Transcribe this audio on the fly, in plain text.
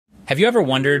Have you ever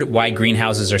wondered why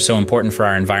greenhouses are so important for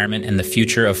our environment and the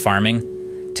future of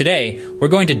farming? Today, we're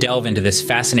going to delve into this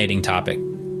fascinating topic.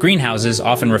 Greenhouses,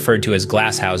 often referred to as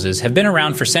glass houses, have been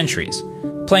around for centuries,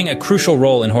 playing a crucial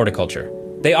role in horticulture.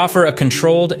 They offer a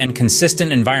controlled and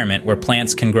consistent environment where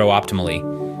plants can grow optimally,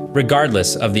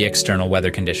 regardless of the external weather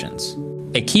conditions.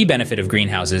 A key benefit of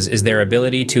greenhouses is their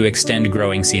ability to extend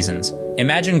growing seasons.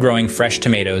 Imagine growing fresh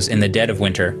tomatoes in the dead of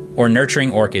winter, or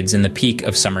nurturing orchids in the peak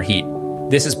of summer heat.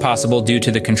 This is possible due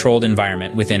to the controlled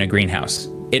environment within a greenhouse.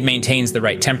 It maintains the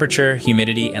right temperature,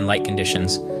 humidity, and light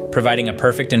conditions, providing a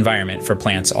perfect environment for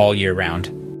plants all year round.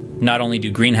 Not only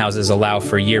do greenhouses allow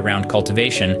for year-round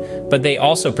cultivation, but they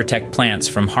also protect plants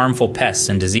from harmful pests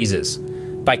and diseases.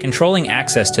 By controlling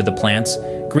access to the plants,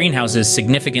 greenhouses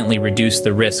significantly reduce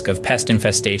the risk of pest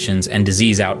infestations and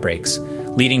disease outbreaks,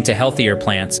 leading to healthier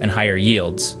plants and higher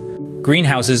yields.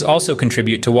 Greenhouses also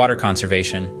contribute to water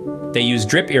conservation. They use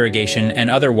drip irrigation and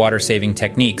other water-saving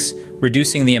techniques,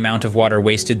 reducing the amount of water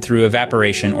wasted through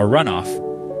evaporation or runoff.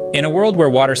 In a world where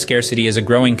water scarcity is a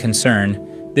growing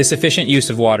concern, this efficient use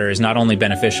of water is not only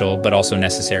beneficial but also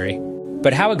necessary.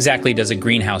 But how exactly does a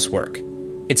greenhouse work?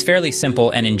 It's fairly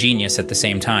simple and ingenious at the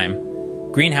same time.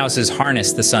 Greenhouses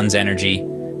harness the sun's energy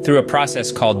through a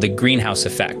process called the greenhouse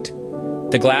effect.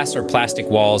 The glass or plastic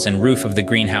walls and roof of the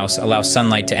greenhouse allow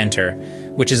sunlight to enter,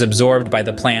 which is absorbed by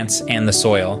the plants and the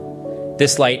soil.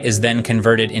 This light is then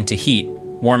converted into heat,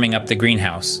 warming up the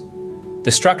greenhouse. The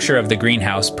structure of the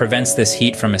greenhouse prevents this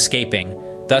heat from escaping,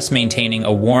 thus maintaining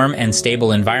a warm and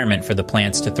stable environment for the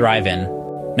plants to thrive in.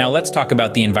 Now let's talk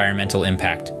about the environmental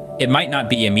impact. It might not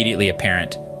be immediately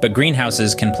apparent, but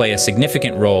greenhouses can play a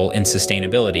significant role in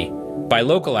sustainability. By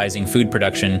localizing food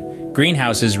production,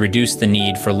 greenhouses reduce the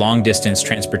need for long-distance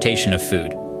transportation of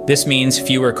food. This means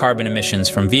fewer carbon emissions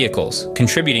from vehicles,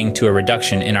 contributing to a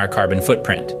reduction in our carbon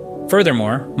footprint.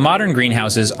 Furthermore, modern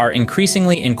greenhouses are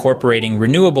increasingly incorporating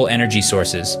renewable energy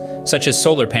sources, such as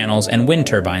solar panels and wind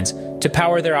turbines, to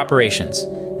power their operations.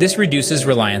 This reduces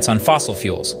reliance on fossil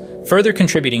fuels, further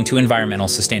contributing to environmental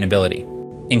sustainability.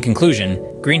 In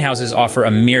conclusion, greenhouses offer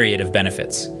a myriad of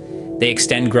benefits. They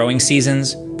extend growing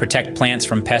seasons, protect plants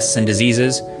from pests and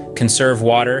diseases, conserve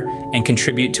water, and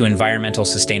contribute to environmental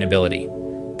sustainability.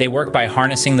 They work by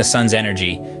harnessing the sun's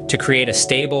energy to create a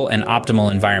stable and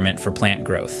optimal environment for plant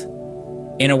growth.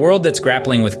 In a world that's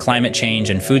grappling with climate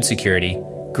change and food security,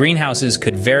 greenhouses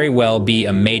could very well be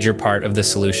a major part of the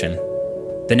solution.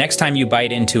 The next time you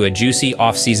bite into a juicy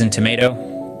off-season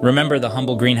tomato, remember the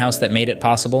humble greenhouse that made it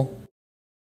possible.